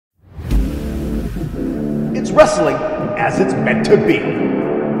It's wrestling as it's meant to be.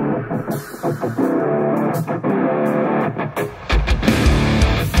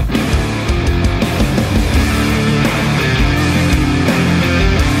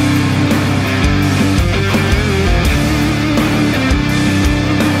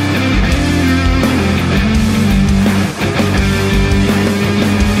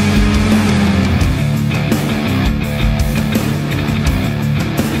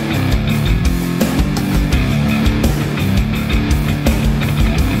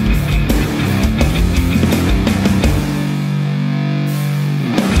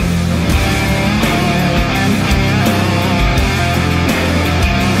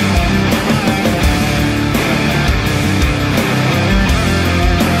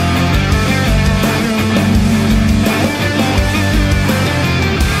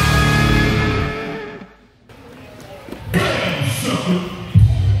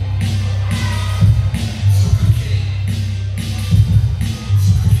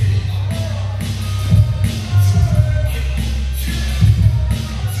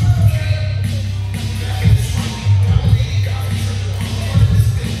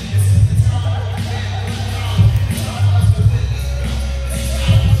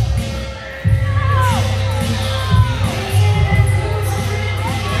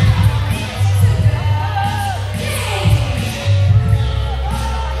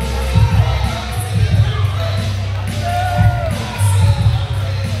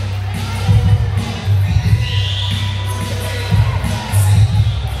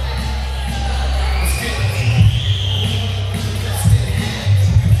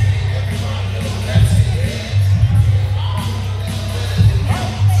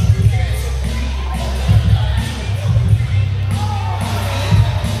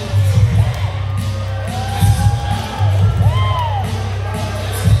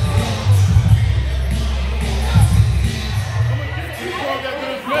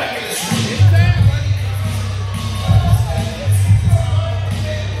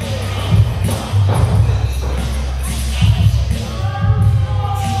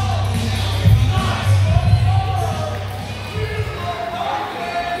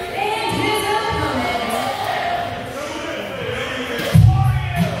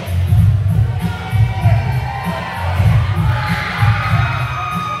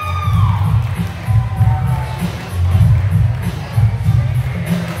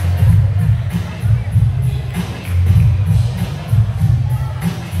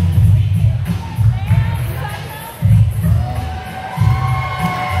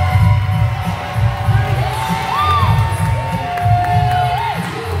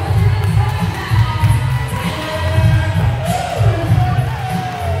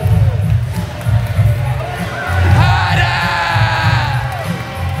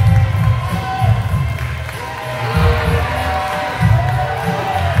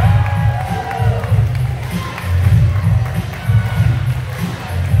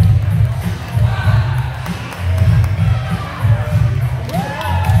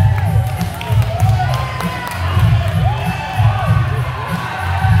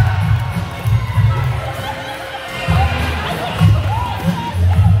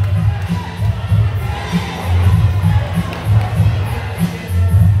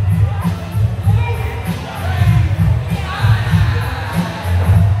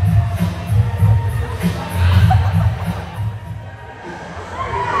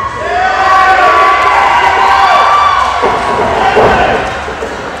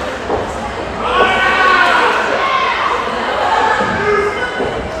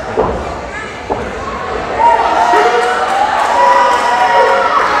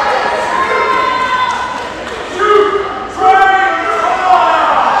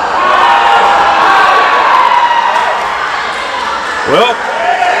 Well,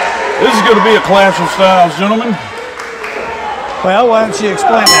 this is going to be a clash of styles, gentlemen. Well, why don't you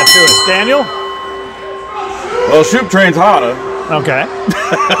explain that to us, Daniel? Well, Shoop trains harder. Okay.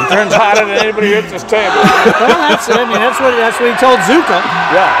 He turns hotter than anybody at this table. Well, that's what he told Zuka.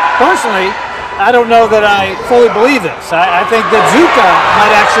 Yeah. Personally, I don't know that I fully believe this. I think that Zuka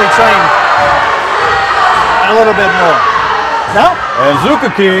might actually train a little bit more. No? And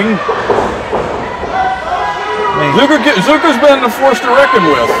Zuka King. Zuka's been a force to reckon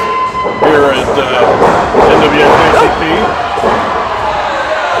with here at NWA JCP.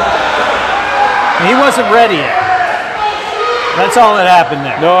 He wasn't ready yet. That's all that happened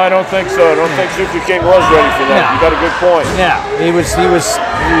there. No, I don't think so. I don't think Zuka King was ready for that. No. You got a good point. Yeah, he was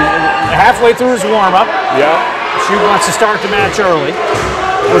halfway through his warm-up. Yeah. Shoop wants to start the match early.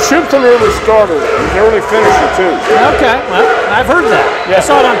 Well, Shoop's an early starter. He's an early finisher, too. Okay, well, I've heard that. Yeah. I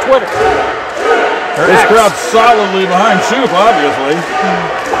saw it on Twitter. This crowd's solidly behind Shoop, obviously.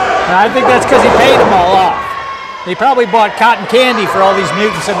 I think that's because he paid them all off. They probably bought cotton candy for all these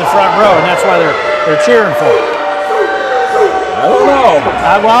mutants in the front row, and that's why they're cheering for him. I don't know.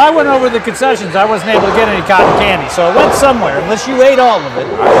 Well, I went over the concessions. I wasn't able to get any cotton candy, so it went somewhere, unless you ate all of it.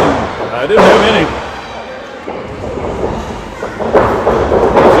 I didn't have any.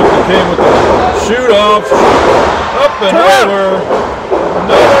 Zuka came with the shoot off, up and over.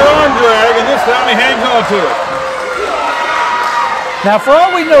 Another arm drag, and this time he hangs on to it. Now, for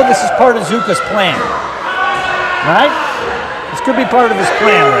all we know, this is part of Zuka's plan. Right? This could be part of his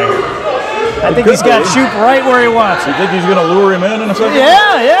plan right here. I think he's got Shoop right where he wants You him. think he's going to lure him in a second?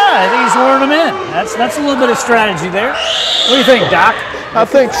 Yeah, I think he's luring him in. That's a little bit of strategy there. What do you think, Doc? I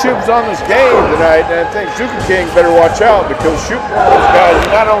think Shoop's on this game tonight, and I think Zuka King better watch out because Shoop one of those guys who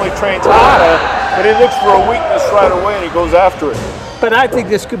not only trains harder, but he looks for a weakness right away and he goes after it. But I think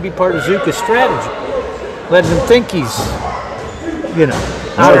this could be part of Zuka's strategy. Letting him think he's,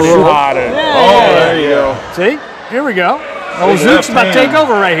 out of room. Yeah. Oh, there you go. See? Here we go. Oh, Zook's about to take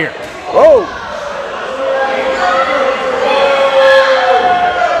over right here. Oh!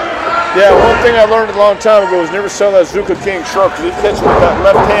 Yeah, one thing I learned a long time ago is never sell that Zuka King short because he catches with that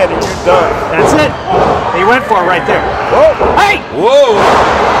left hand and you're done. That's it. He went for it right there. Whoa! Hey! Whoa!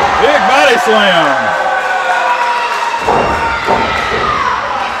 Big body slam.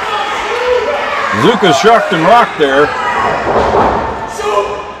 Zuka shocked and rocked there.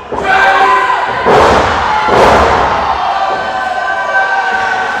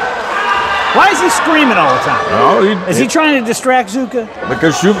 Why is he screaming all the time? No, Is he trying to distract Zuka?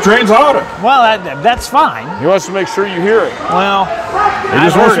 Because Shoop trains harder. Well, that's fine. He wants to make sure you hear it. Well, He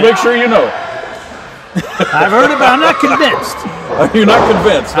just wants to make sure you know it. I've heard it, but I'm not convinced. You're not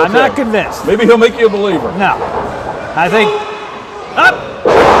convinced. I'm not Okay. convinced. Maybe he'll make you a believer. No. I think... Up!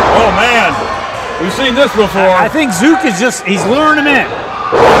 Oh, man. We've seen this before. I think Zook is he's luring him in.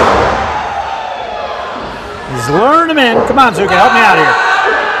 He's luring him in. Come on, Zuka, help me out here.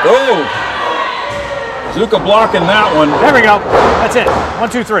 Oh. Zuka blocking that one. There we go. That's it. 1,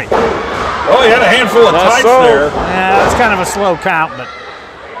 2, 3. Oh, he had a handful of tights there. Yeah, that's kind of a slow count, but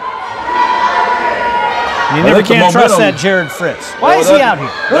you never can trust that Jared Fritz. Why is he out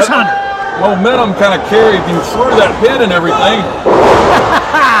here? Where's Hunter? Momentum kind of carried him through that pit and everything.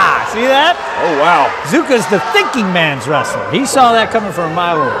 See that? Oh, wow. Zuka's the thinking man's wrestler. He saw that coming from a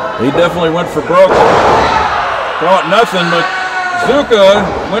mile over. He definitely went for broke. Got nothing, but Zuka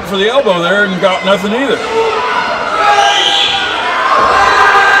went for the elbow there and got nothing either.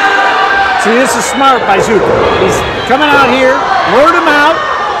 See, this is smart by Zuka. He's coming out here, lured him out.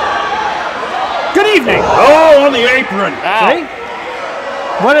 Good evening. Oh, on the apron. See?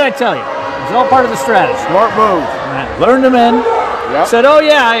 What did I tell you? It's all part of the strategy. Smart move. Learned him in. Yep. Said, oh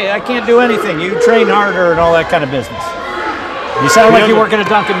yeah, I can't do anything. You train harder and all that kind of business. You sound like you work at a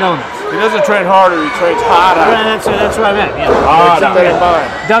Dunkin' Donuts. He doesn't train harder, he trains harder. Well, that's what I meant. Yeah. Keep that in mind.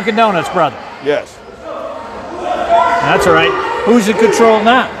 Dunkin' Donuts, brother. Yes. That's all right. Who's in control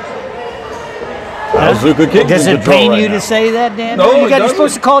now? Zuka King Does in it control pain right you now. to say that, Dan? No, you it got doesn't.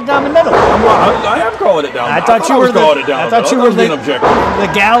 supposed to call it down the middle. I am calling it down. I thought you were calling it down. I thought you were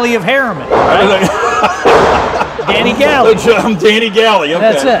the galley of Harriman. Right? Danny Galley. I'm Danny Galley. Okay.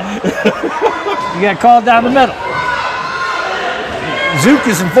 That's it. You got called down the middle. Zook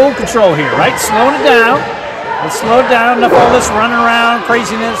is in full control here, right? Slowing it down. Let's slow it down. Enough of all this running around,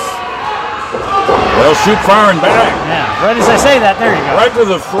 craziness. Well, Shoop firing back. Yeah, right as I say that, there you go. Right to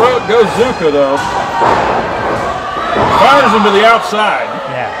the throat goes Zuka, though. Fires him to the outside.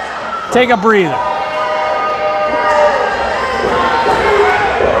 Yeah. Take a breather.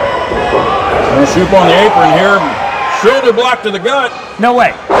 And Shoop on the apron here. Shoulder block to the gut. No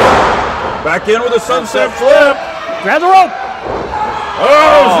way. Back in with a sunset flip. Grab the rope.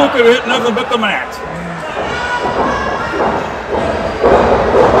 Oh, Zuka hit nothing but the mat.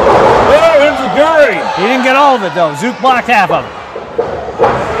 Oh, Enziguri. He didn't get all of it, though. Zook blocked half of it.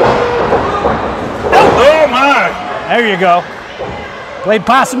 Oh, my. There you go. Played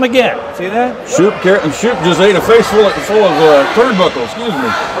possum again. See that? Shoop just ate a face full of turnbuckle. Excuse me.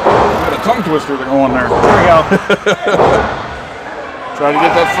 Got a tongue twister going there. There we go. Trying to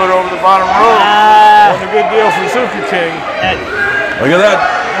get that foot over the bottom rope. That's a good deal for Zuka King. Look at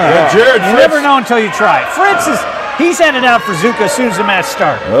that. Jared You Fritz. never know until you try. Fritz he's headed out for Zuka as soon as the match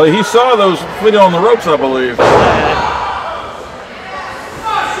started. Well, he saw those feet on the ropes, I believe.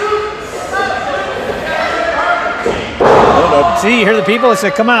 See, you hear the people that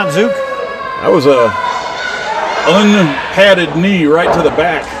say, come on, Zook. That was a unpadded knee right to the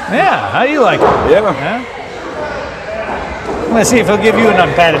back. Yeah, how do you like it? Yeah. Huh? I'm gonna see if he'll give you an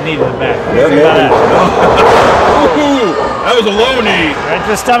unpadded knee to the back. What do you think Yeah, about that? Ooh, that was a low knee. Right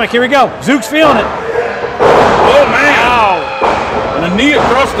to the stomach. Here we go. Zook's feeling it. Oh, man. And a knee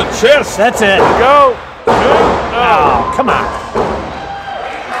across the chest. That's it. Go. Oh, come on.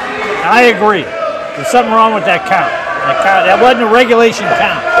 I agree. There's something wrong with that count. That wasn't a regulation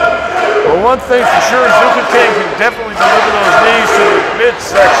count. Well, one thing for sure, Zuka King can definitely deliver those knees to the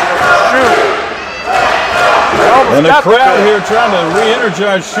midsection of the shoot. And the crowd here trying to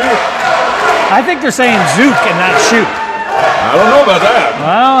re-energize Shoot. I think they're saying Zook and not shoot. I don't know about that.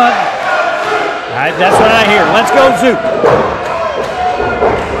 Well, that's what I hear. Let's go, Zook.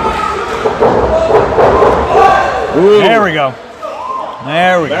 Ooh. There we go.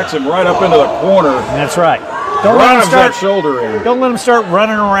 There we go. Backs him right up into the corner. That's right. Don't let him Drives start. that shoulder in. Don't let him start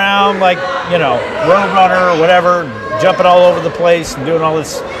running around like, you know, road runner or whatever, jumping all over the place and doing all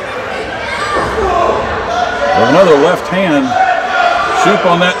this. With another left hand. Shoot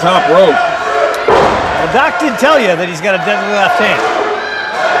on that top rope. Well, Doc did tell you that he's got a deadly left hand.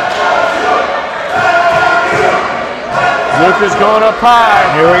 Zuka's going up high.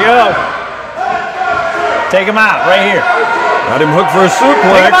 Here we go. Take him out right here. Got him hooked for a Take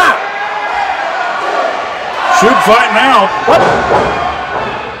suplex. him out. Shoot fighting out. What?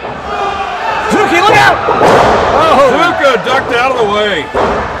 Zuki, look out! Oh, Zuka ducked out of the way.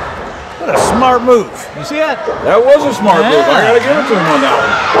 what a smart move. You see that? That was a smart move. I Yeah. gotta give it to him on that one.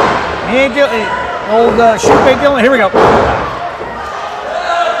 He ain't doing old Shoot ain't doing. Here we go. There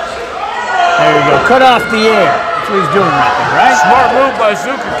you go. Cut off the air. That's what he's doing right there, right? Smart move by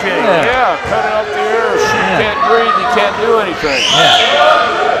Zuka King. Yeah. Yeah, cut it up the air. Shoot can't breathe. He can't do anything.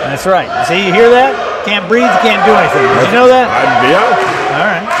 Yeah. That's right. See, you hear that? Can't breathe, can't do anything. Did you know that? Yeah. All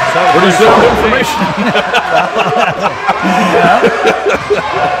right. Pretty sound information.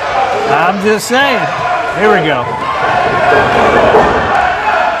 I'm just saying. Here we go.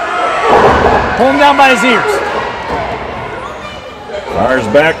 Pull him down by his ears. Fires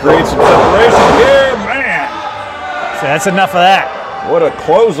back, creates some separation. Yeah, man. So that's enough of that. What a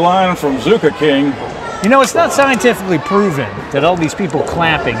clothesline from Zuka King. You know, it's not scientifically proven that all these people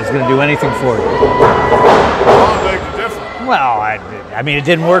clapping is going to do anything for you. I'll make a difference. Well, I mean, it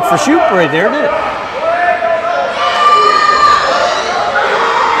didn't work for Shoot right there, did it?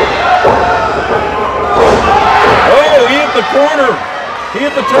 Oh, he hit the corner. He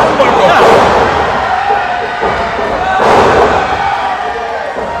hit the turnbuckle.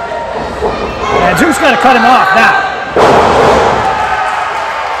 And Zook's got to cut him off now.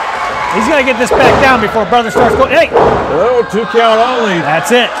 He's got to get this back down before brother starts going. Hey! Oh, 2 count only.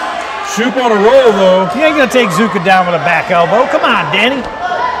 That's it. Shoot on a roll, though. You ain't going to take Zuka down with a back elbow. Come on, Danny.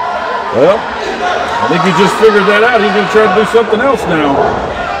 Well, I think he just figured that out. He's going to try to do something else now.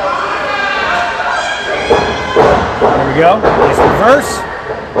 There we go. Nice reverse.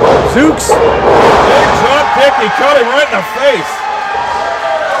 Zooks. Big drop kick. He caught him right in the face.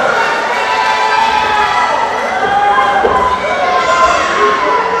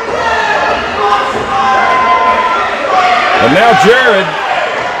 And now Jared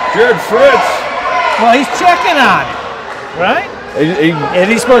Fritz. Well, he's checking on him, right? Is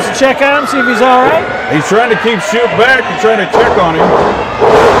he supposed to check on him, see if he's all right? He's trying to keep Shoot back and trying to check on him.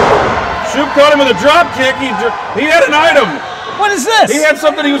 Shoot caught him with a drop kick. He had an item. What is this? He had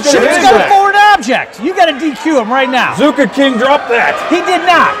something he was going to Shoot's hit got a back. forward object. You got to DQ him right now. Zuka King dropped that. He did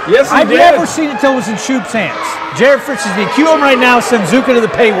not. Yes, he I've did. never seen it till it was in Shoot's hands. Jared Fritz is DQ him right now. Send Zuka to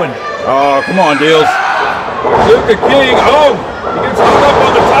the pay window. Oh, come on, Deals. Zuka King. Oh, he gets hooked up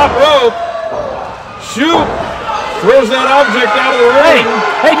on the top rope. Shoot. Throws that object out of the ring.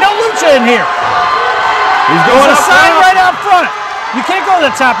 Hey, no lucha in here. He's going There's a up sign top. right out front. You can't go to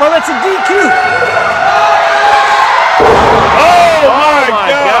the top, bro. That's a DQ. Oh, my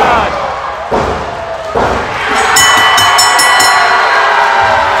God.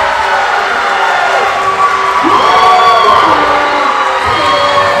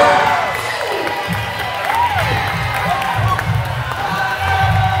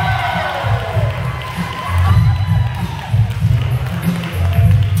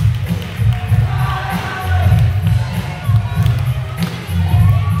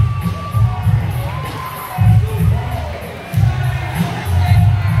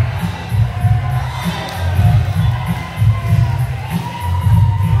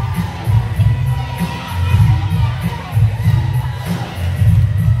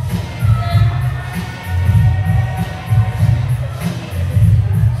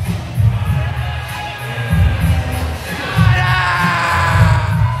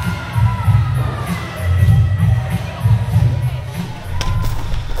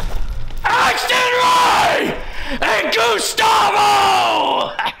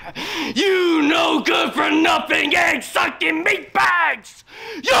 good-for-nothing egg-sucking meatbags!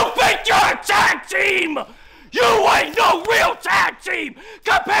 You think you're a tag team? You ain't no real tag team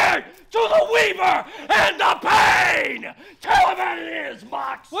compared to the Weaver and the Pain! Tell them what it is,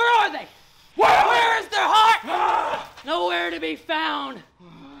 Mox! Where are they? Where is their heart? Nowhere to be found.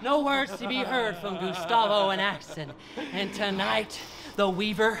 No words to be heard from Gustavo and Axton. And tonight, the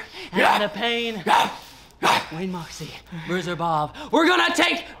Weaver and the Pain. Wayne Moxie, Bruiser Bob. We're gonna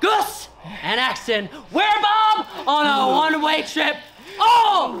take Gus and Axton, where Bob? On a one-way trip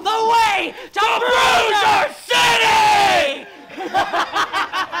all the way to Bruiser City!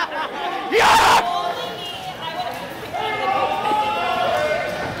 Yeah!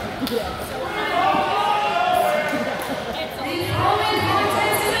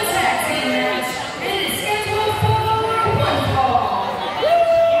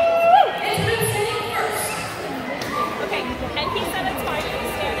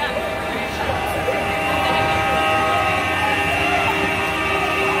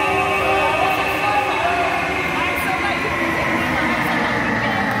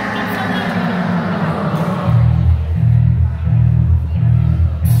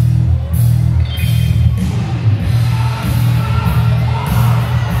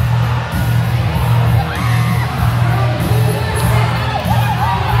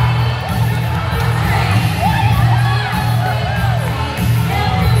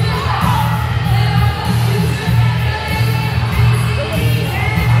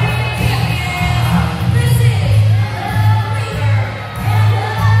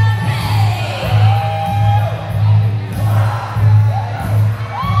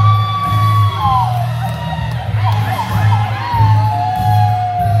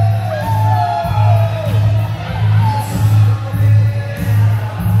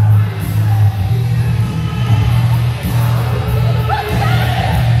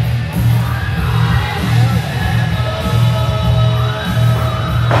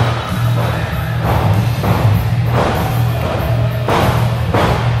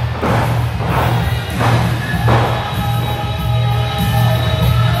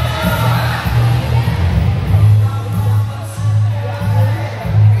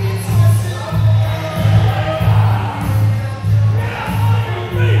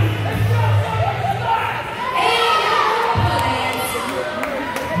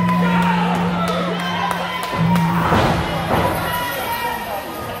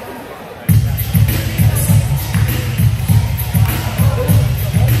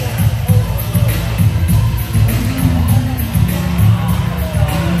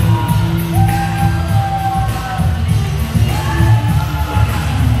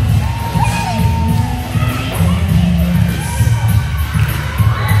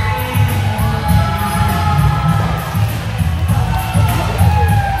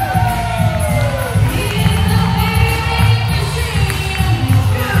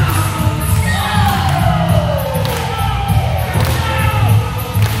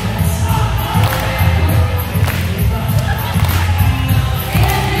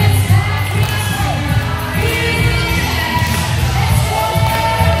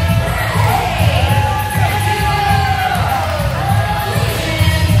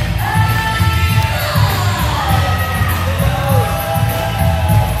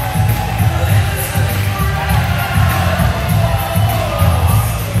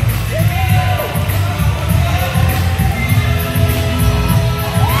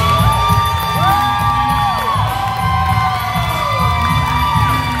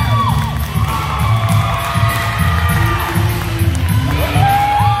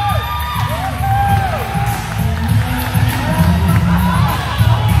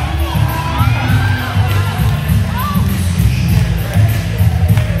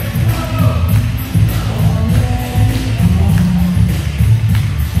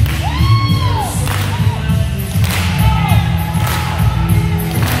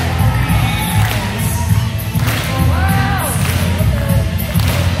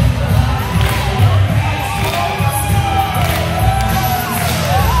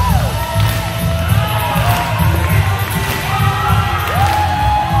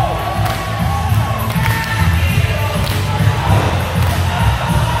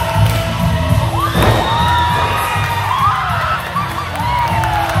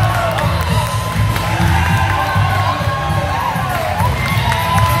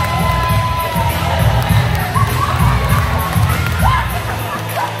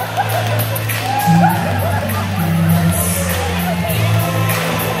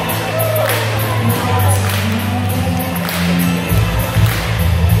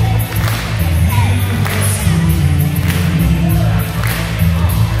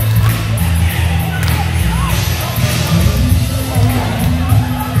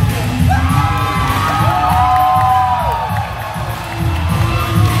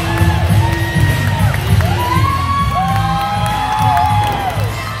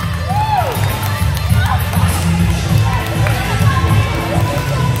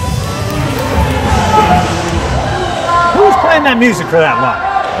 that music for that long?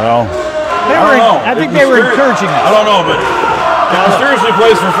 Well, I think they were encouraging us. I don't know, but it mysteriously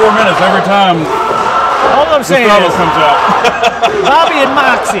plays for 4 minutes every time All I'm saying Gustavo is comes out. Bobby and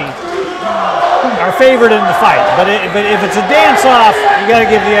Moxie are favored in the fight, but if it's a dance-off, you got to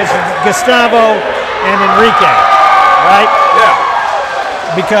give the edge to Gustavo and Enrique, right? Yeah.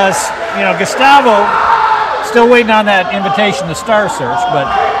 Because, you know, Gustavo still waiting on that invitation to Star Search, but,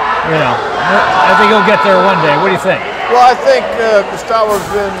 you know, I think he'll get there one day. What do you think? Well, I think Gustavo's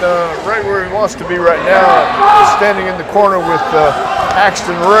been right where he wants to be right now, standing in the corner with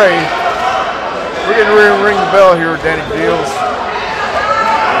Axton Ray. We're getting ready to ring the bell here, Danny Deals.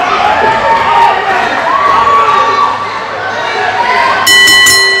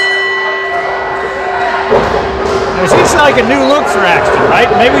 It seems like a new look for Axton,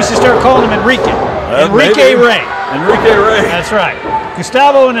 right? Maybe we should start calling him Enrique. Enrique maybe. Ray. Enrique Ray. That's right.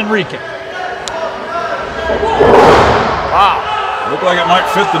 Gustavo and Enrique. Wow. Looked like it might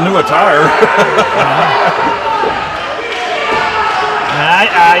fit the new attire.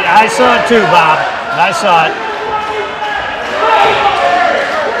 I saw it too, Bob. I saw it.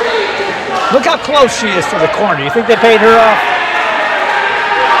 Look how close she is to the corner. You think they paid her off?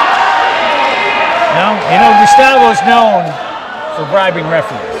 No? You know, Gustavo's known for bribing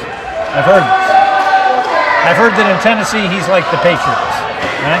referees. I've heard this. I've heard that in Tennessee he's like the Patriots,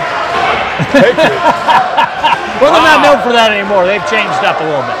 right? Patriots. Well, they're not known for that anymore. They've changed up a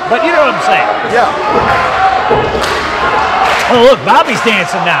little bit. But you know what I'm saying. Yeah. Oh, look, Bobby's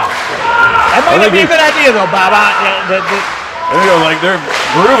dancing now. That might not be a good idea, though, Bob. There you go, like they're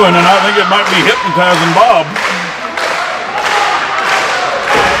grooving, and I think it might be hypnotizing Bob.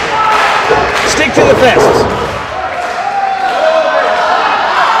 Stick to the fists.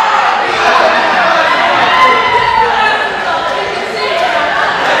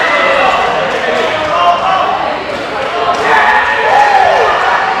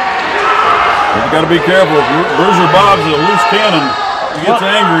 You got to be careful. Bruiser Bob's a loose cannon. He gets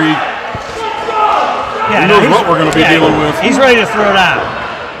angry. Yeah, he knows what we're going to be dealing with. He's ready to throw down.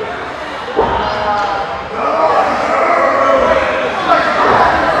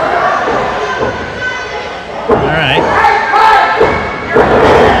 All right.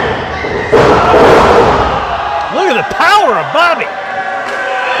 Look at the power of Bobby.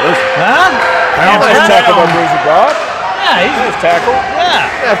 Huh? Nice tackle by Bruiser Bob. Yeah, he's Nice tackle.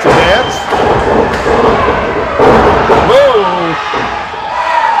 yeah. After dance. Whoa!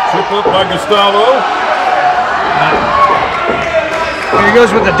 Trip up by Gustavo. Here he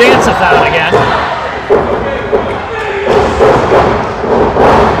goes with the dance-a-thon again.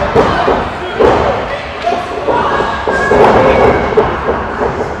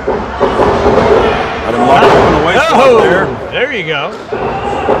 I didn't like him away from there. There you go.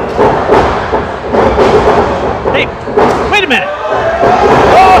 Hey, wait a minute.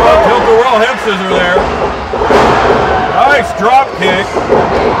 Oh, tilt-a-whirl head scissor there. Nice drop kick.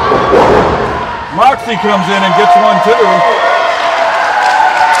 Moxie comes in and gets one too.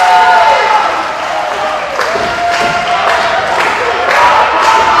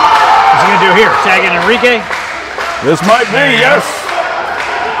 What's he gonna do here? Tagging Enrique? This might be, yes.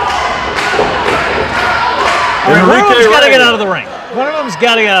 One of them's Enrique got to Ray. get out of the ring. One of them's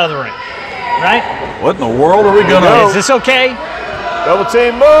got to get out of the ring, right? What in the world are we gonna do? Is this okay? Double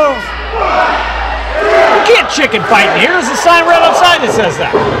team move. You can't chicken fight in here. There's a sign right outside that says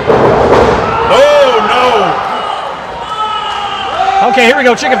that. Oh no! Okay, here we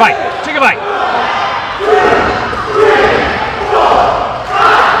go. Chicken fight. Chicken fight.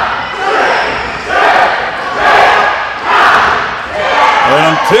 And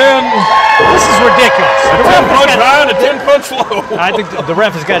on 10, This is ridiculous. a 10 punch high and a 10 punch low. I think the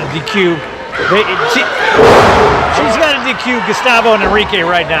ref has got to DQ. She's got to DQ Gustavo and Enrique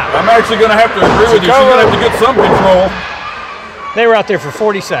right now. I'm actually going to have to agree with you. She's going to have to get some control. They were out there for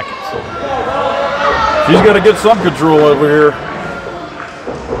 40 seconds. She's got to get some control over here.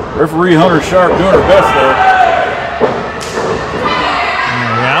 Referee Hunter Sharp doing her best there.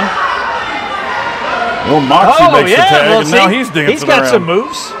 Yeah. Well, Moxie makes the tag, well, and see, now he's dancing he's got around. some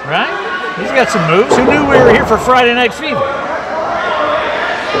moves, right? He's got some moves. Who knew we were here for Friday Night Fever?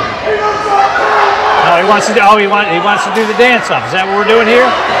 Oh, he wants to do the dance-off. Is that what we're doing here?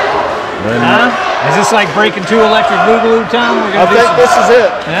 Huh? Is this like breaking 2 electric boogaloo time? I think this is it.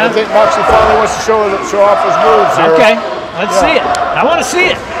 Yeah? I think Moxley finally wants to show off his moves here. Okay, let's see it. I want to see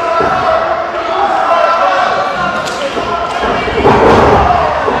it.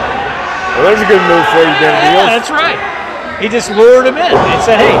 Well, there's a good move for you, Dan Deals. Yeah, that's right. He just lured him in. He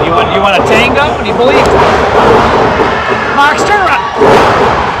said, "Hey, you want a tango?" And he believed it. Mox, turn around.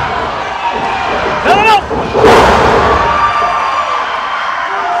 No.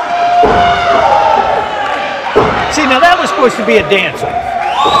 See, now that was supposed to be a dance off.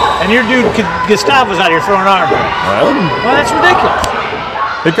 And your dude, Gustavo's out here throwing arm drag. Well, that's ridiculous.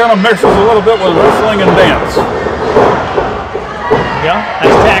 It kind of mixes a little bit with wrestling and dance. There you go.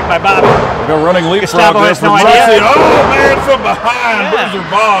 Nice tag by Bobby. We got running leapfrog. Gustavo has no idea. Oh, man, from behind. Bruiser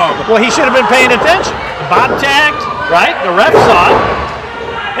Bob. Well, he should have been paying attention. Bob tagged, right? The ref saw it.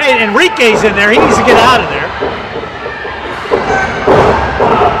 Hey, Enrique's in there. He needs to get out of there.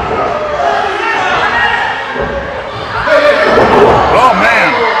 Oh, man.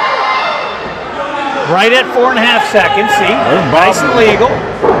 Right at 4.5 seconds. See? Nice and legal.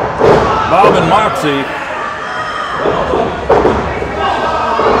 Bob and Moxie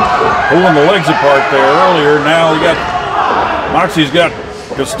pulling the legs apart there earlier. Now Moxie's got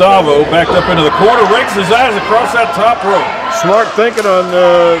Gustavo backed up into the corner, rakes his eyes across that top rope. Smart thinking on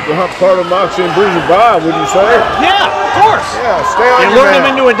the part of Moxie and Bruiser Bob, would you say? Yeah, of course. Yeah, stay on They your lured him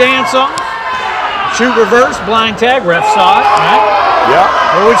man. into a dance off. Shoot reverse, blind tag, ref saw it, right? Yeah.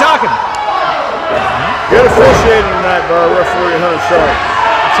 What are we talking about? Good officiating tonight by our referee, Hunter Sharp.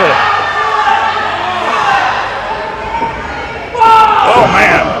 That's it. Oh,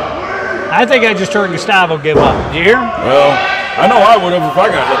 man. I think I just heard Gustavo give up. Did you hear him? Well, I know I would have if I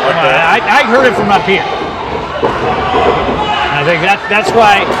got hit like that. I heard it from up here. I think that's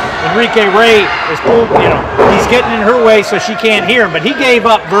why Enrique Ray is pulled, he's getting in her way so she can't hear him, but he gave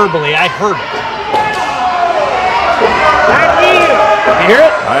up verbally. I heard it. You hear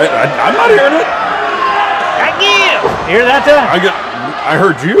it? I'm not hearing it. You hear that, I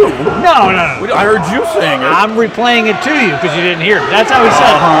heard you. No. I heard you saying it. I'm replaying it to you because you didn't hear it. That's how he said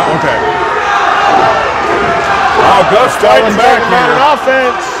it. Okay. Oh, Gus fighting back on here. an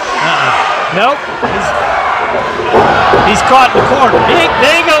offense. Nope. He's caught in the corner. They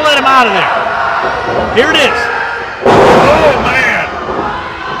ain't gonna let him out of there. Here it is. Oh, man.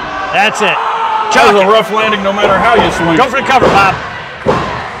 That's it. That was a rough landing no matter how you swing. Go for the cover, Bob.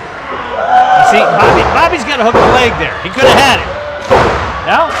 You see, Bobby's got to hook the leg there. He could have had it.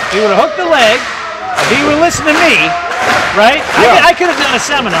 No, he would have hooked the leg. If he would listen to me, right? Yeah. I could have done a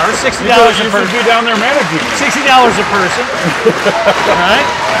seminar, $60 You a should person. be down there managing. $60 a person. All right?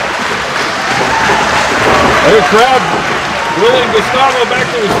 The crowd willing Gustavo back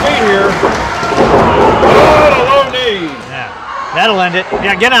to his feet here. Oh, a low knee. Yeah, that'll end it.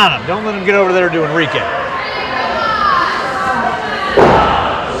 Yeah, get on him. Don't let him get over there to Enrique.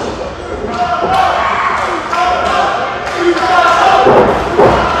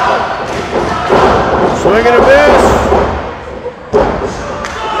 Swing and a miss.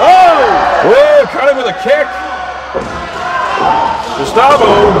 Oh! Whoa, caught him with a kick. Gustavo.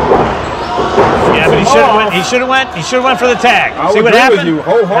 Yeah, but he should have went for the tag. I See would what agree happened? with you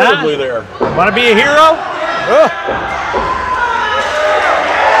wholeheartedly there. Want to be a hero?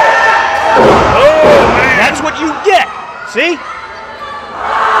 Oh, man. That's what you get. See?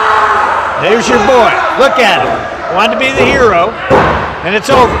 There's your boy. Look at him. Wanted to be the hero, and it's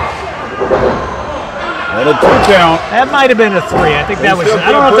over. And a 2 count. That might have been a 3. I think that was. still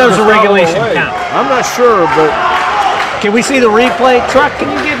I don't know if that was a can't put regulation Gustavo away. count. I'm not sure, but Can we see the replay? Truck, can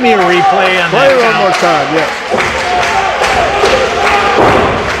you give me a replay on play that it one count? more time, yes.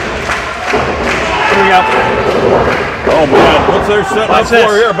 Here we go. Oh, man. What's they're setting What's up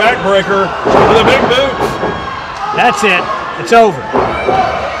for this? here? Backbreaker with the big boots. That's it. It's over.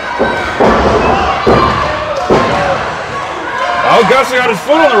 Oh, Gussie got his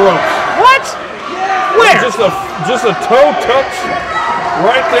foot on the ropes. What? Where? Just a toe touch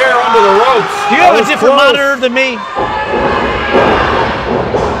right there under the ropes. Do you have a That was different close. monitor than me?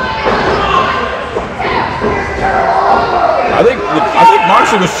 I think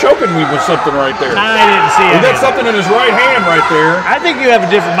Moxie was choking me with something right there. I didn't see He it. got something in his right hand right there. I think you have a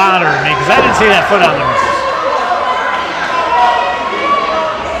different monitor than me because I didn't see that foot on the ropes.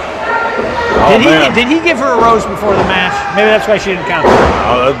 Oh, man. Did he give her a rose before the match? Maybe that's why she didn't count.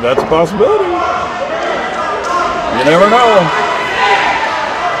 Oh, that's a possibility. You never know.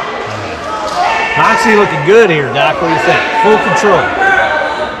 Moxie looking good here, Doc. What do you think? Full control.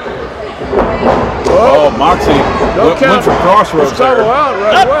 Oh, Moxie No went count. for crossroads Gustavo there. out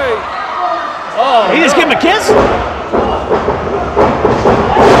right away. Oh, He just give him a kiss?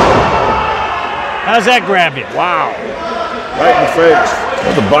 How's that grab you? wow. Right in the face.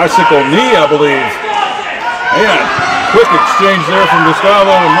 That's a bicycle knee, I believe. Man, quick exchange there from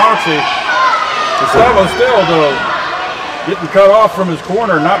Gustavo and Moxie. Gustavo still, though, getting cut off from his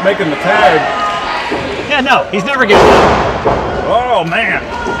corner, not making the tag. Yeah, no, he's never getting it. Oh, man.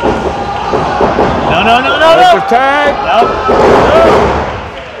 No. That's a tag.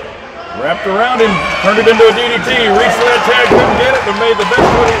 Wrapped around him, turned it into a DDT. Reached for that tag, couldn't get it, but made the best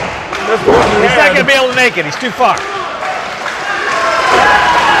of it That's what he He's had. not going to be able to make it. He's too far.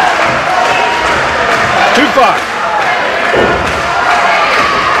 Too far.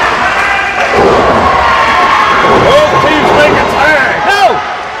 Both teams make a tag. No!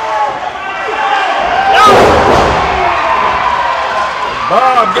 No!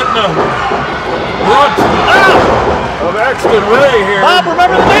 Bob getting a brunt of Axton Ray here. Bob,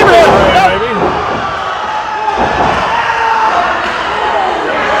 remember the neighborhood. Ray, No. baby.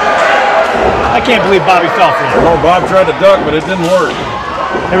 I can't believe Bobby fell for that. Oh, Bob tried to duck, but it didn't work.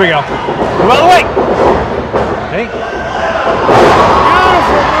 Here we go. Move out of the way. Hey.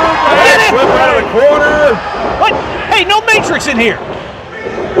 Get it! Flip out of the corner. What? Hey, no Matrix in here.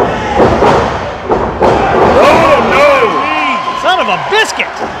 Oh, no. Son of a biscuit.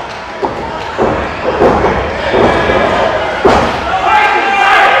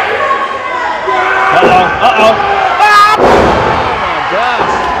 Uh-oh. Uh-oh. Ah! Oh my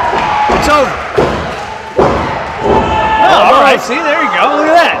gosh. It's over. Oh, all right. See, there you go. Look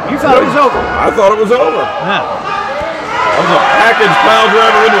at that. You thought it was over. I thought it was over. Yeah. That was a package pile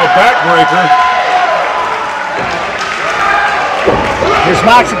driver into a backbreaker. Here's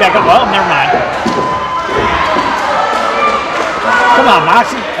Moxie back up. Well, never mind. Come on,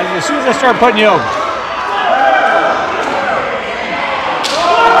 Moxie. As soon as I start putting you over.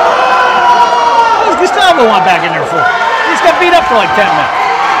 What does Gustavo want back in there for? He just got beat up for like 10 minutes.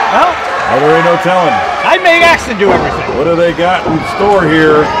 Well, There ain't no telling. I'd make Axton do everything. What do they got in store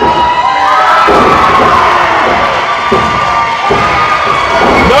here?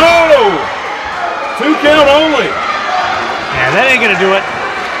 No! 2 count only. Yeah, that ain't gonna do it.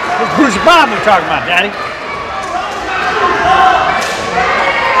 It's Bruce Bob we're talking about, Daddy.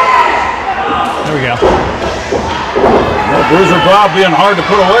 There we go. Well, Bruiser Bob being hard to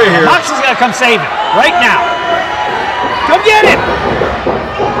put away here. Moxie's gotta come save him right now. Come get him!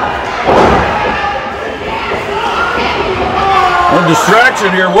 A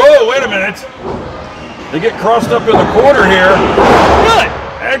distraction here. Whoa, wait a minute. They get crossed up in the corner here. Good!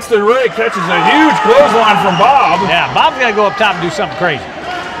 Axton Ray catches a huge clothesline from Bob. Yeah, Bob's gotta go up top and do something crazy.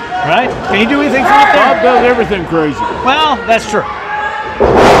 Right? Can he do anything from up there? Bob does everything crazy. Well, that's true.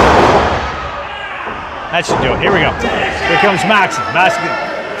 That should do it. Here we go. Here comes Moxie.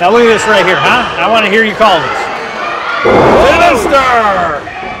 Now look at this right here, huh? I want to hear you call this. Sinister!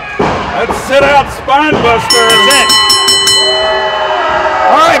 That's sit out spine buster. That's it.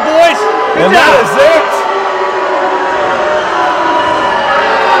 All right, boys. Good And job. that is it.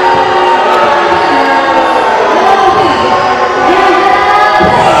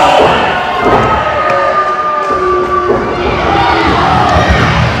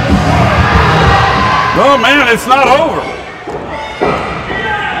 Oh man, it's not over.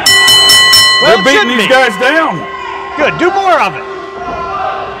 Well, They're it beating shouldn't these be. guys down. Good. Do more of it.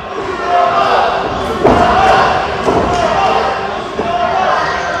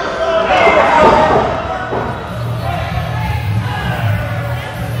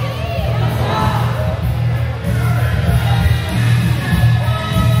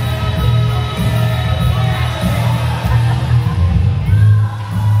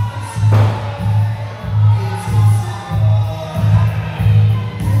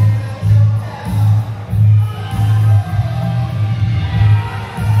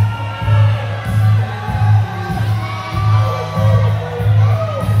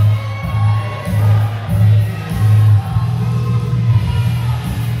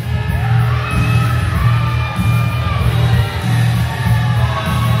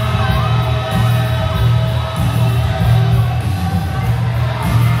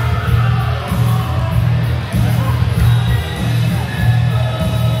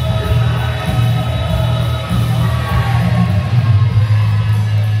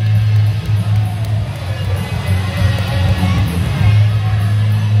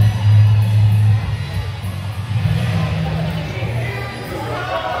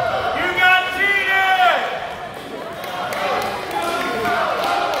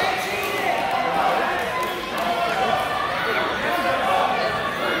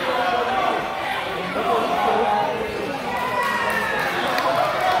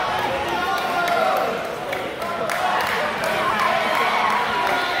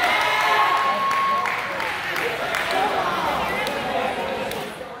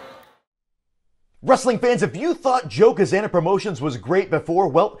 Wrestling fans, if you thought Joe Kazana Promotions was great before,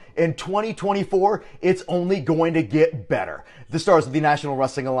 well, in 2024, it's only going to get better. The stars of the National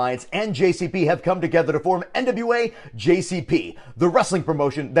Wrestling Alliance and JCP have come together to form NWA JCP, the wrestling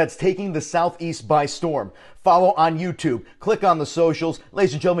promotion that's taking the Southeast by storm. Follow on YouTube, click on the socials.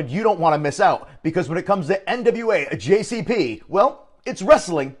 Ladies and gentlemen, you don't want to miss out, because when it comes to NWA JCP, well, it's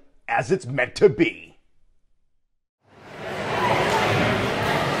wrestling as it's meant to be.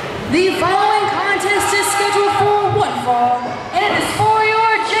 The following contest is scheduled for one fall, and it is for your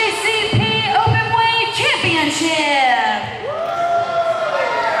JCP Openweight Championship.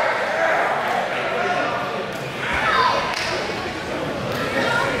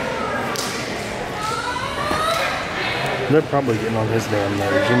 They're probably getting on his damn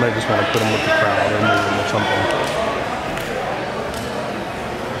nerves. You might just want to put him with the crowd or move him or something.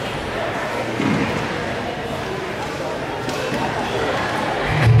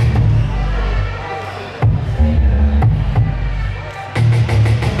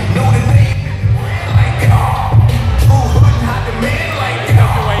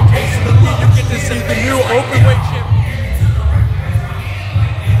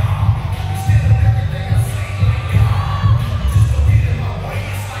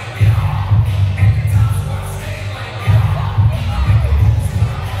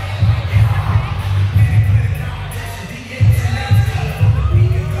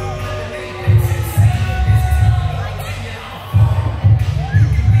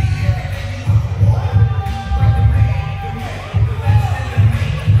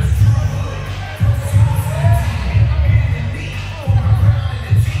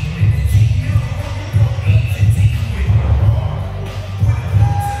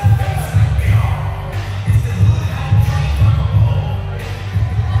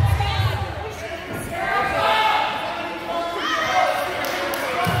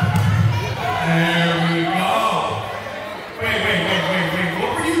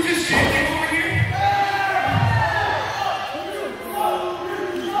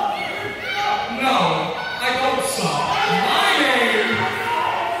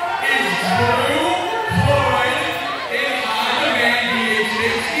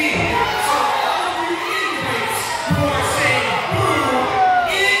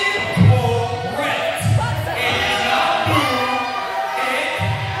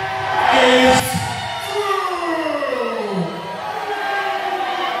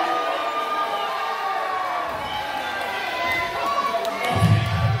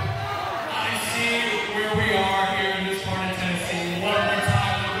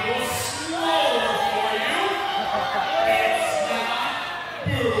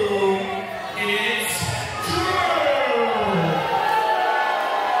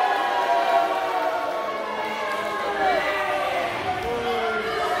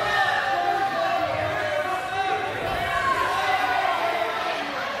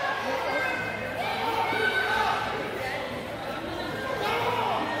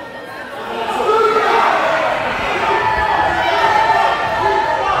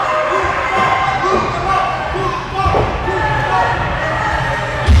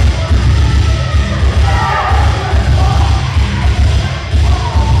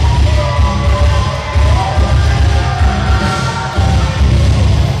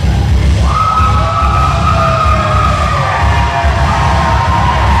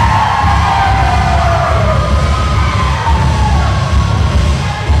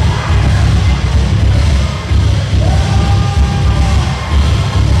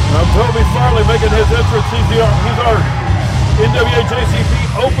 Making his entrance, he's our NWA JCP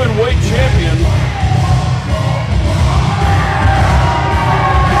Openweight Champion.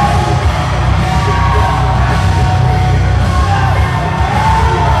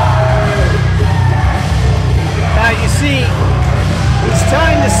 Now you see, he's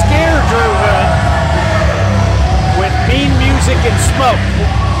trying to scare Drew Hood with mean music and smoke.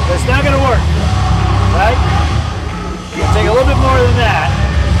 That's not going to work, right? It'll take a little bit more than that.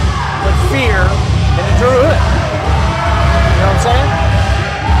 With fear and the Drew Hood. You know what I'm saying?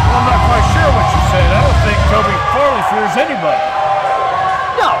 I'm not quite sure what you're saying. I don't think Toby Farley fears anybody.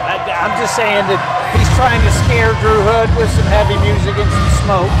 No, I'm just saying that he's trying to scare Drew Hood with some heavy music and some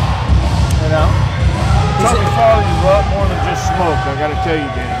smoke. You know? Toby Farley is a lot more than just smoke, I gotta tell you,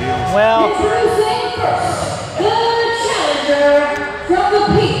 Dan Deals. Well, Introducing first, the challenger from the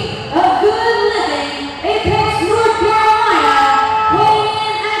peak of good living, Apex, North Carolina, weighing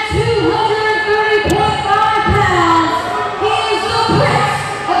in at 230.5 pounds. He is the prince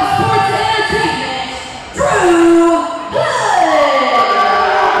of sports entertainment, Drew Hood.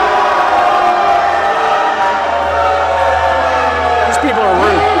 these people are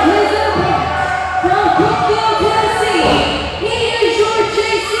rude. And his opponent, from Brookville, Tennessee, he is your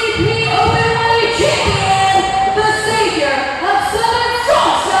JCP Openweight Champion, the savior of Southern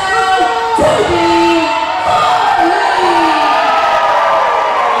Strong Style, Toby Farley.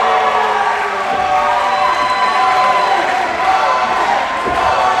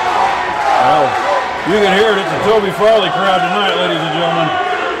 Well, you can hear it. It's a Toby Farley crowd tonight, ladies and gentlemen.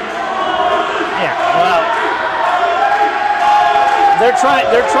 they're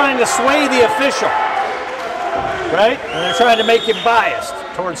trying to sway the official, right? And they're trying to make him biased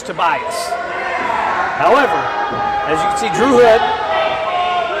towards Tobias. However, as you can see, Drew Hood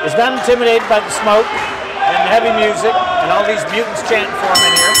is not intimidated by the smoke and the heavy music and all these mutants chanting for him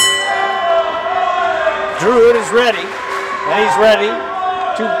in here. Drew Hood is ready, and he's ready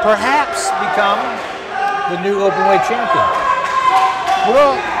to perhaps become the new openweight champion.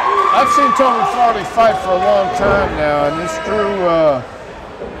 Well, I've seen Toby Farley fight for a long time now, and this Drew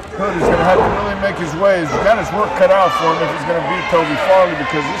Hood is going to have to really make his way. He's got his work cut out for him if he's going to beat Toby Farley,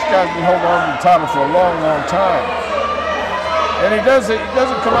 because this guy's been holding on to the title for a long, long time. And he doesn't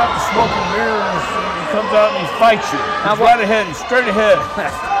come out to smoke and mirrors. He comes out and he fights you. He's right ahead. He's straight ahead.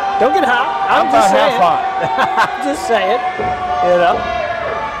 Don't get hot. I'm about just half saying. hot. I'm just saying. You know.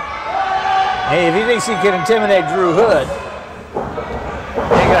 Hey, if he thinks he can intimidate Drew Hood,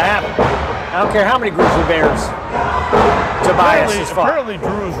 ain't gonna happen. I don't care how many grizzly bears Tobias has fought. Apparently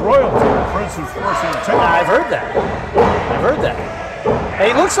Drew is royalty. Prince was forced to take. I've heard that. I've heard that.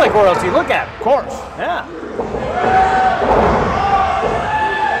 Hey, he looks like royalty. Look at him. Of course. Yeah.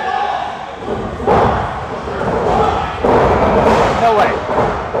 No way.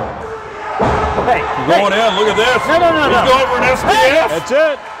 Hey, Going in, look at this. No. He's going for an STF. That's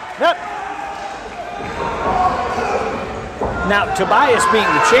it. Yep. Now, Tobias being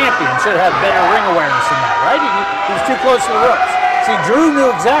the champion should have better ring awareness than that, right? He was too close to the ropes. See, Drew knew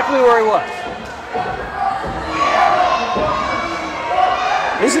exactly where he was.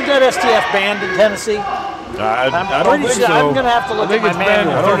 Isn't that STF banned in Tennessee? I don't think so. I'm going to have to look at my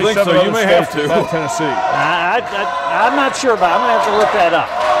manual. I don't think so. You may have to. Not Tennessee. I'm not sure, but I'm going to have to look that up.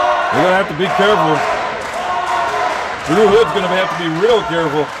 You're going to have to be careful. Drew Hood's going to have to be real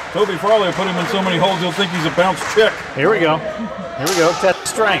careful. Toby Farley will put him in so many holes he'll think he's a bounce chick. Here we go. Here we go. Test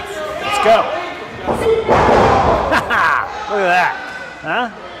strength. Let's go. Look at that. Huh?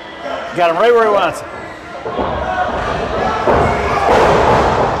 Got him right where he wants it.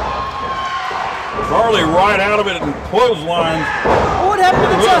 Farley right out of it and clotheslines. What happened to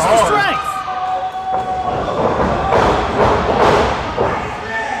the test of strength?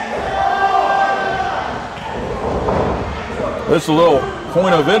 This is a little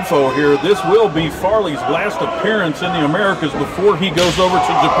point of info here. This will be Farley's last appearance in the Americas before he goes over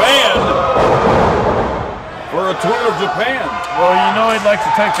to Japan for a tour of Japan. Well, you know he'd like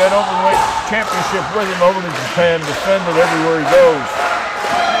to take that openweight championship with him over to Japan, defend it everywhere he goes.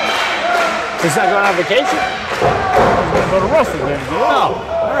 He's not going on vacation? He's going to go to wrestling then, dude. Oh,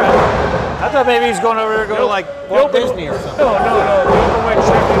 all right. I thought maybe he's going over there to go to like Walt Disney or something. No. The openweight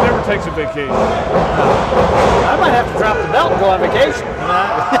champion never takes a vacation. I might have to drop the belt and go on vacation.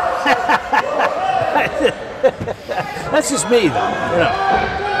 That's just me, though. You know.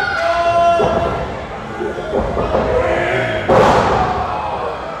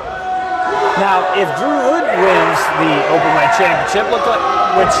 Now, if Drew Hood wins the openweight championship,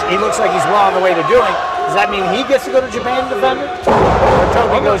 which he looks like he's well on the way to doing, does that mean he gets to go to Japan to defend it? Or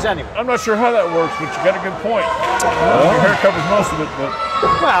Toby goes anyway? I'm not sure how that works, but you got a good point. Your hair covers most of it, but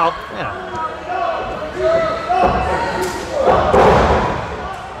well, you know.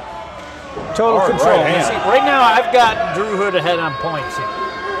 Total control. Right, See, right now, I've got Drew Hood ahead on points here.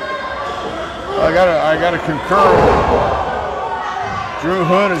 I gotta concur. Drew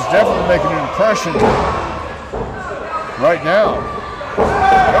Hood is definitely making an impression right now.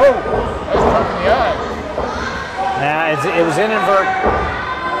 Oh, that's puck in the eye. Nah, it was in invert.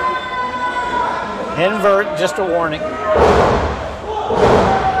 Invert, just a warning.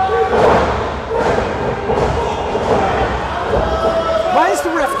 Why is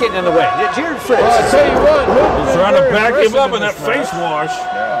the ref getting in the way? Jared Fritz. Well, I tell you what, He's trying to back him up in that face wash.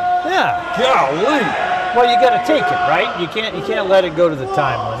 Yeah. Golly. Well, you got to take it, right? You can't let it go to the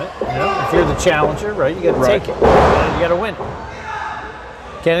time limit. You know, if you're the challenger, right? You got to take it. You got to win it.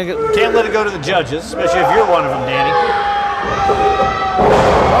 Can't let it go to the judges, especially if you're one of them, Danny.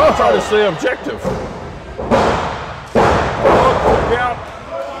 I'll try to stay objective. Look out.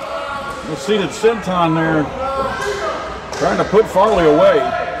 The seated senton there, trying to put Farley away.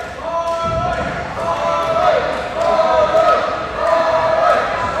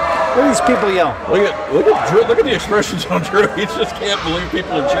 Look at these people yelling. Look at the expressions on Drew. He just can't believe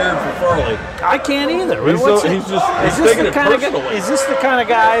people are cheering for Farley. I can't either. He's taking it personally. Is this the kind of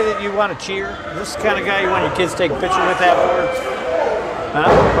guy that you want to cheer? Is this the kind of guy you want your kids to take a picture with afterwards?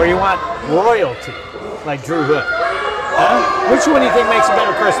 Huh? Or you want royalty, like Drew Hood? Huh? Which one do you think makes a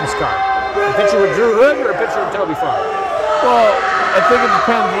better Christmas card? A picture with Drew Hood or a picture with Toby Farley? Well, I think it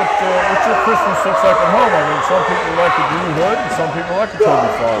depends what your Christmas looks like at home. I mean, some people like a Drew Hood and some people like a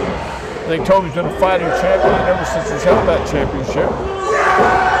Toby Farley. I think Toby's been a fighting champion ever since he's held that championship.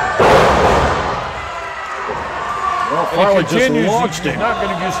 Well, If Farley he just continues, launched he's him. not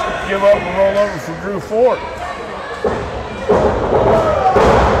going to just give up and roll over for Drew Fort.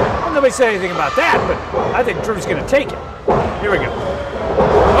 Well, nobody said anything about that, but I think Drew's going to take it. Here we go.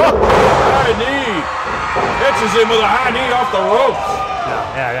 Oh, high knee. Catches him with a high knee off the ropes.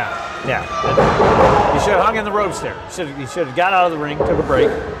 Yeah. He should have hung in the ropes there. He should have got out of the ring, took a break.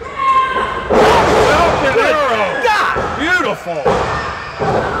 Falcon arrow. God! Beautiful.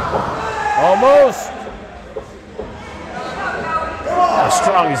 Almost. How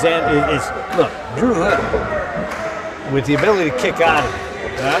strong is look, Drew Hood, with the ability to kick out of it.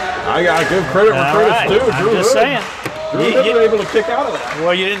 I gotta give credit where credit's due. I'm Drew just Hood. saying. Drew Hood was able to kick out of that.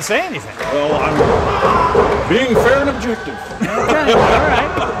 Well, you didn't say anything. Well, I'm being fair and objective. Okay, all right.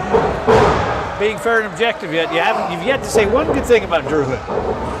 Being fair and objective, you've yet to say one good thing about Drew Hood.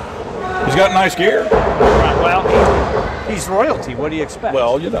 He's got nice gear. Right, well, he's royalty. What do you expect?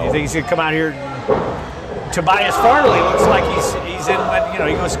 Well, you know. You think he's going to come out here? Tobias Farley looks like he's in when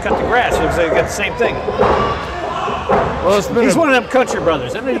he goes to cut the grass. He looks like he got the same thing. Well, He's one of them country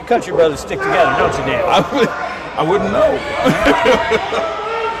brothers. I know you country brothers stick together, don't you, Dan? I wouldn't know.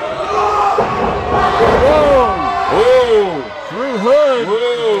 Whoa! Drew Hood.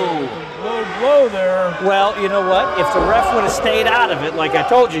 Whoa! Low blow there. Well, you know what? If the ref would have stayed out of it, like I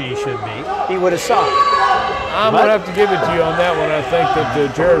told you he should be, he would have saw it. I'm going to have to give it to you on that one. I think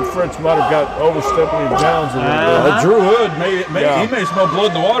that Jared Fritz might have got overstepping his bounds a little bit. Drew Hood he may smell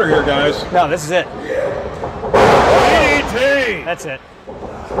blood in the water here, guys. No, this is it. DDT! That's it.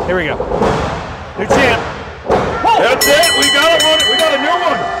 Here we go. New champ. That's it. We got one. We got a new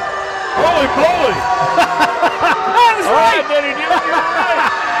one. Holy moly! I was right. Danny, you're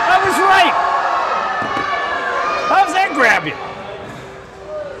right. I was right. How does that grab you?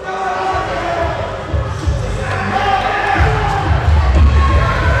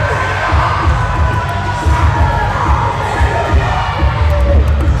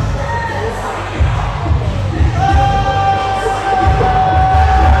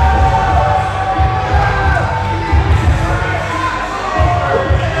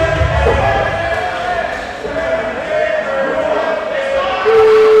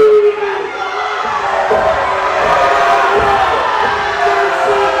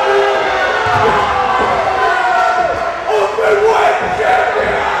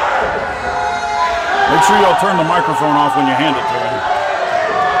 Make sure y'all turn the microphone off when you hand it to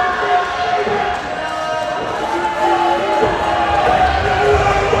him.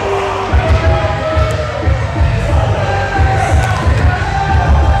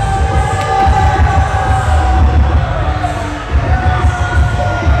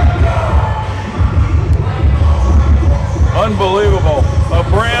 Unbelievable. A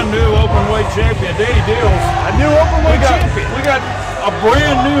brand new open weight champion, Danny Deals. A new open weight champion. We got a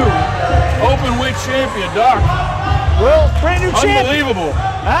brand new open weight champion, Doc. Well, brand new champion. Unbelievable.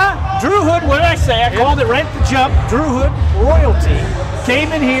 Huh? Drew Hood, what did I say? I called it right at the jump. Drew Hood, royalty.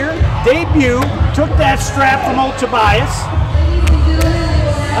 Came in here, debut, took that strap from old Tobias.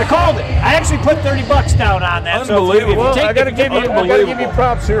 I called it. I actually put $30 down on that. Unbelievable. So I got to give you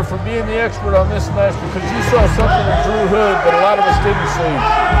props here for being the expert on this match because you saw something in Drew Hood that a lot of us didn't see.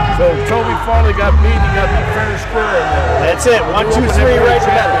 So Toby Farley got beat. He got beat fair and square in there. That's it. 1, 2, 3 right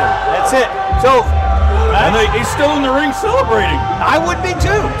together. That's it. So, And he's still in the ring celebrating. I would be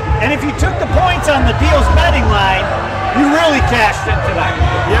too. And if you took the points on the Deals betting line, you really cashed in tonight.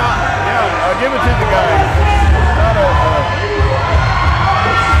 Yeah, I'll give it to the guy. Not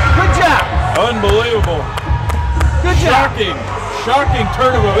Good job. Unbelievable. Good job. Shocking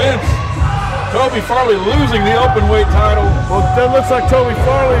turn of events. Toby Farley losing the open weight title. well, that looks like Toby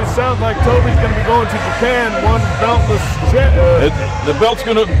Farley. It sounds like Toby's going to be going to Japan. One beltless. The belt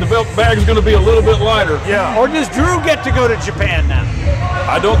bag's gonna be a little bit lighter. Yeah. Or does Drew get to go to Japan now?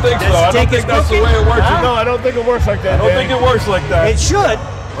 I don't think so. Does he I don't take think his that's the booking? way it works. Huh? No, I don't think it works like that. I don't think it works like that. It should.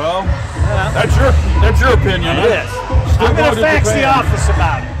 Well, that's your opinion. It is. I'm going to fax the office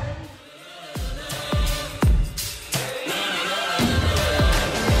about it.